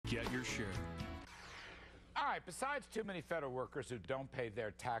Get your share. All right, besides too many federal workers who don't pay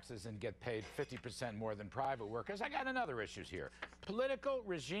their taxes and get paid 50% more than private workers, I got another issue here. Political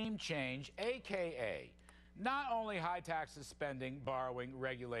regime change, a.k.a. not only high taxes, spending, borrowing,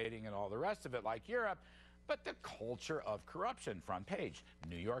 regulating, and all the rest of it like Europe, but the culture of corruption. Front page,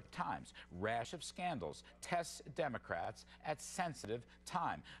 New York Times, rash of scandals, tests Democrats at sensitive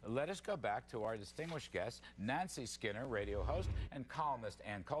time. Let us go back to our distinguished guest, Nancy Skinner, radio host and columnist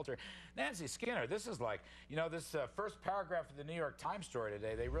and Coulter. Nancy Skinner, this is like, you know, this first paragraph of the New York Times story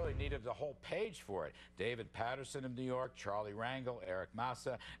today, they really needed the whole page for it. David Patterson of New York, Charlie Rangel, Eric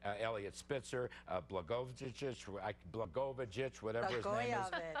Massa, Elliot Spitzer, Blagojevich, whatever his name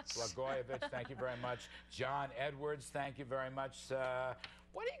is. Blagojevich, thank you very much. John Edwards, thank you very much.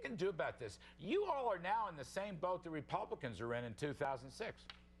 What are you going to do about this? You all are now in the same boat the Republicans are in 2006.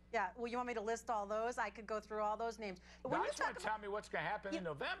 Yeah, well, you want me to list all those? I could go through all those names. But I just want to tell me what's going to happen in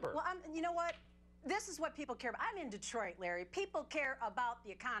November. Well, you know what? This is what people care about. I'm in Detroit, Larry. People care about the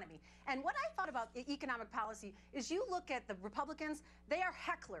economy. And what I thought about economic policy is you look at the Republicans, they are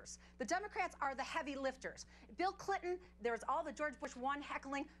hecklers. The Democrats are the heavy lifters. Bill Clinton, there was all the George Bush 1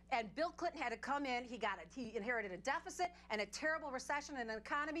 heckling, and Bill Clinton had to come in. He inherited a deficit and a terrible recession in the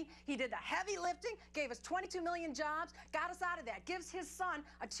economy. He did the heavy lifting, gave us 22 million jobs, got us out of that, gives his son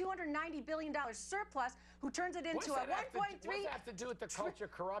a $290 billion surplus, who turns it into a $1.3 What does that have to do with the culture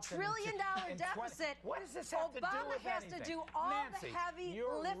of corruption? $1 trillion deficit. What does this have to do with Obama has anything? to do all Nancy, the heavy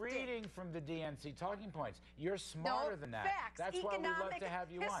you're lifting. Reading from the DNC talking points. You're smarter than that. Facts. That's why we love to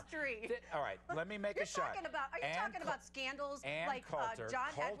have you history. on. All right, let me make a shot. Are you talking about scandals like John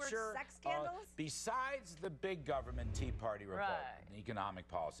Edwards sex scandals? Besides the big government Tea Party revolt and economic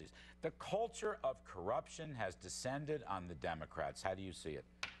policies, the culture of corruption has descended on the Democrats. How do you see it?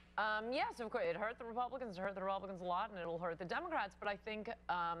 Yes, of course. It hurt the Republicans. It hurt the Republicans a lot, and it'll hurt the Democrats. But I think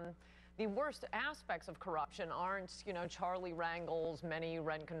the worst aspects of corruption aren't, you know, Charlie Rangel's many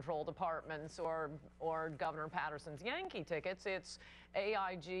rent-controlled apartments or Governor Patterson's Yankee tickets. It's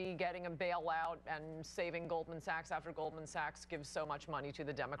AIG getting a bailout and saving Goldman Sachs after Goldman Sachs gives so much money to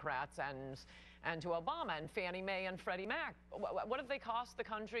the Democrats and to Obama, and Fannie Mae and Freddie Mac. What have they cost the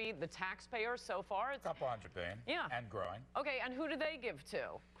country, the taxpayers so far? It's a couple $100 billion. Yeah. And growing. Okay, and who do they give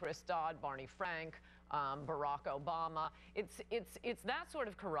to? Chris Dodd, Barney Frank, Barack Obama. It's that sort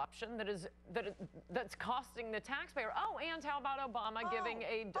of corruption that's costing the taxpayer. Oh, and how about Obama giving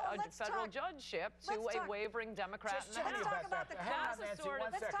a federal judgeship to a wavering Democrat in the House? Let's talk about the cost of corruption.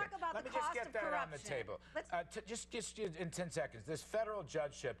 Let's talk about the cost of corruption. Let me just get that on the table. Just in 10 seconds. This federal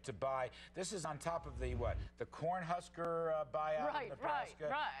judgeship to buy, this is on top of the what? The Cornhusker buyout in Nebraska.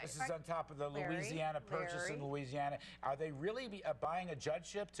 Right. This is on top of the Louisiana purchase in Louisiana. Are they really buying a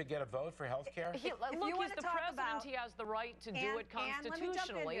judgeship to get a vote for health care? Look, he's the president. He has the right to do it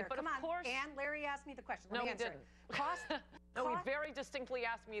constitutionally. But of course, and Larry asked me the question. Let me answer it. Cost. No, he very distinctly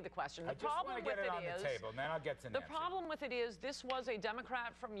asked me the question. The problem with it is, then I'll get to Nancy. The problem with it is this was a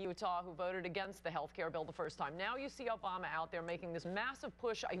Democrat from Utah who voted against the health care bill the first time. Now you see Obama out there making this massive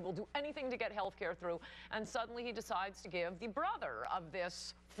push. He will do anything to get health care through. And suddenly he decides to give the brother of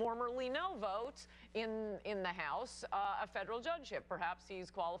this formerly no vote in the House a federal judgeship. Perhaps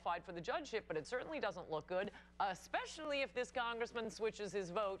he's qualified for the judgeship, but it certainly doesn't look good, especially if this congressman switches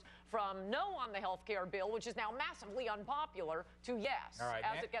his vote from no on the health care bill, which is now massively unpopular, to yes,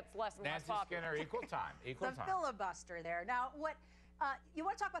 as it gets less and less popular. Nancy Skinner, equal time. The filibuster there. Now, what you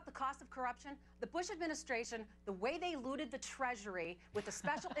want to talk about the cost of corruption? The Bush administration, the way they looted the Treasury with the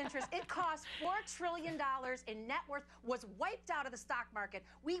special interest, it cost $4 trillion in net worth, was wiped out of the stock market.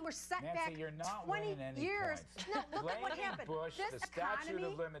 We were set back 20 years. No, look at what happened. Bush, the statute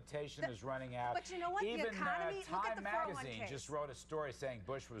of limitation is running out. But you know what? Even the economy, look at Time the magazine just wrote a story saying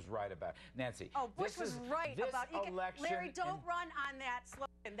Bush was right about Nancy. Oh, Bush was right about election. Larry, don't run on that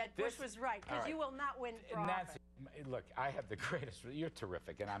slogan that Bush was right, because you will not win for Nancy, office. Look, I have the greatest. You're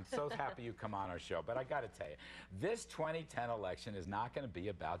terrific, and I'm so happy you come on our show. But I got to tell you, this 2010 election is not going to be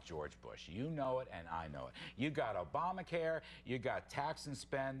about George Bush. You know it, and I know it. You got Obamacare, you got tax and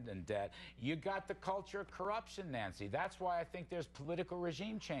spend and debt, you got the culture of corruption, Nancy. That's why I think there's political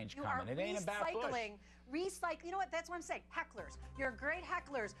regime change coming. It ain't about Bush. Recycle. You know what? That's what I'm saying. Hecklers. You're great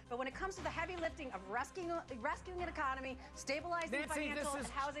hecklers, but when it comes to the heavy lifting of rescuing an economy, stabilizing financial and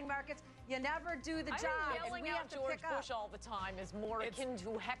housing markets, you never do the job. Yelling out George Bush all the time is more akin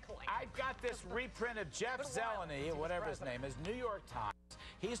to heckling. I've got this reprint of Jeff Zeleny, whatever his name is, New York Times.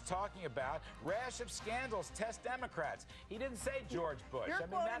 He's talking about rash of scandals test Democrats. He didn't say George Bush. You're I mean,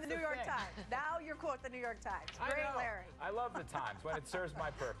 quoting that's the New York thing. Times. Now you're quoting the New York Times. Great, I know. Larry. I love the Times when it serves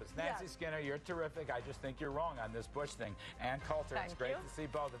my purpose. Nancy Yes. Skinner, you're terrific. I just think you're wrong on this Bush thing. And Coulter, it's Thank great you. to see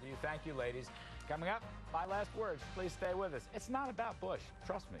both of you. Thank you, ladies. Coming up, my last words. Please stay with us. It's not about Bush.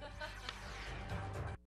 Trust me.